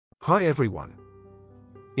Hi everyone.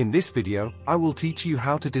 In this video, I will teach you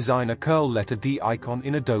how to design a curl letter D icon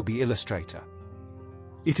in Adobe Illustrator.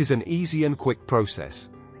 It is an easy and quick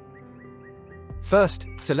process. First,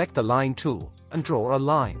 select the line tool and draw a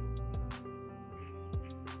line.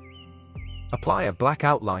 Apply a black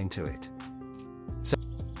outline to it.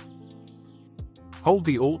 Hold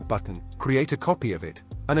the Alt button, create a copy of it,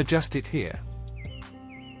 and adjust it here.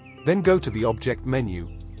 Then go to the Object menu,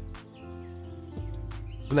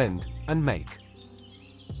 Blend, and Make.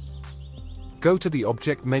 Go to the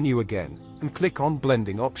Object menu again, and click on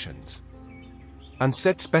Blending Options. And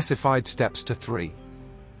set specified steps to 3.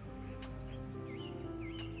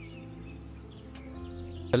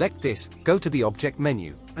 Select this, go to the Object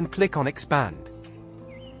menu, and click on Expand.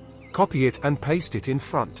 Copy it and paste it in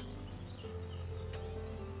front.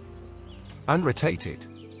 And rotate it.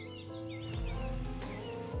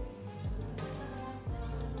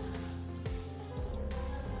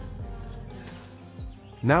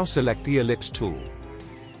 Now select the Ellipse tool.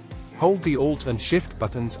 Hold the Alt and Shift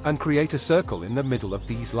buttons and create a circle in the middle of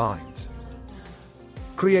these lines.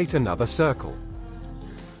 Create another circle.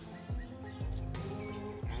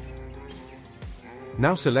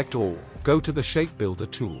 Now select all, go to the Shape Builder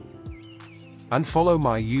tool. And follow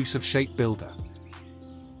my use of Shape Builder.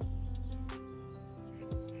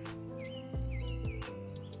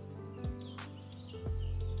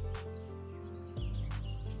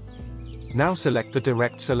 Now select the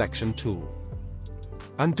Direct Selection tool.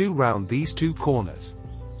 And do round these two corners.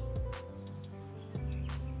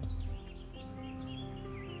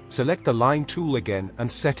 Select the Line tool again and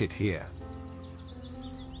set it here.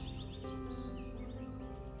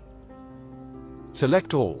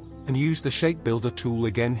 Select all, and use the Shape Builder tool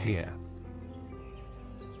again here.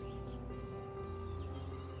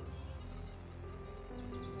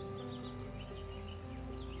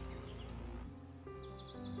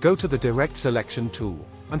 Go to the Direct Selection tool,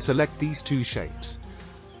 and select these two shapes.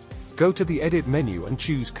 Go to the Edit menu and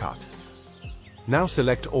choose Cut. Now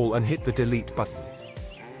select all and hit the Delete button.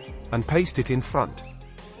 And paste it in front.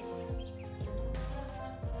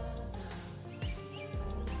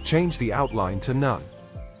 Change the outline to None.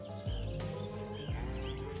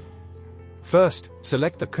 First,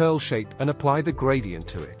 select the curl shape and apply the gradient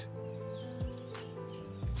to it.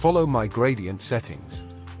 Follow my gradient settings.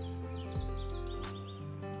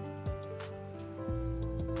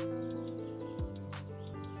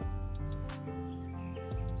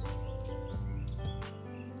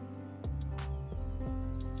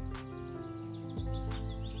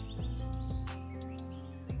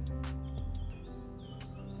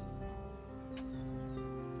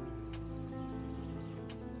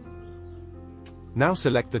 Now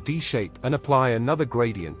select the D shape and apply another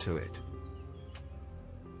gradient to it.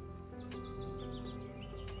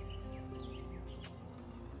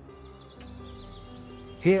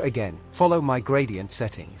 Here again, follow my gradient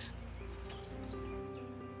settings.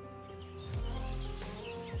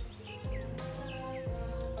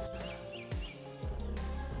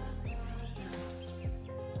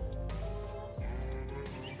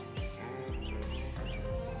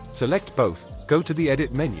 Select both, go to the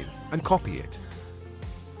Edit menu, and copy it.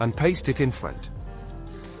 And paste it in front.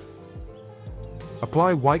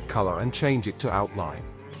 Apply white color and change it to outline.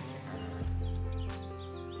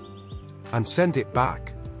 And send it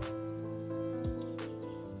back.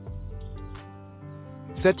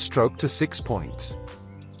 Set stroke to 6 points.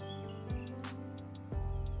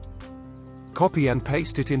 Copy and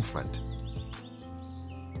paste it in front.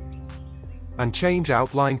 And change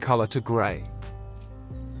outline color to gray.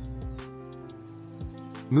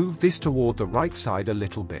 Move this toward the right side a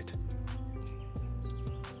little bit.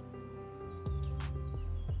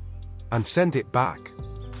 And send it back.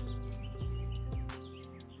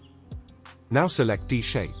 Now select D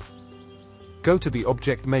shape. Go to the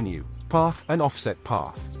Object menu, Path and Offset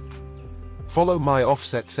Path. Follow my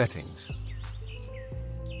offset settings.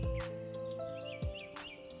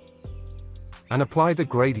 And apply the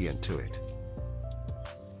gradient to it.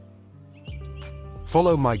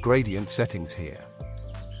 Follow my gradient settings here.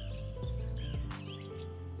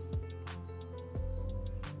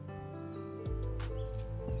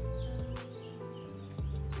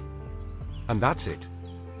 And that's it.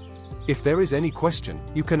 If there is any question,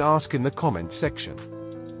 you can ask in the comment section.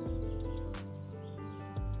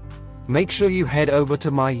 Make sure you head over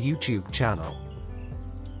to my YouTube channel,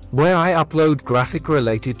 where I upload graphic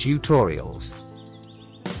related tutorials.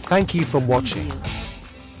 Thank you for watching.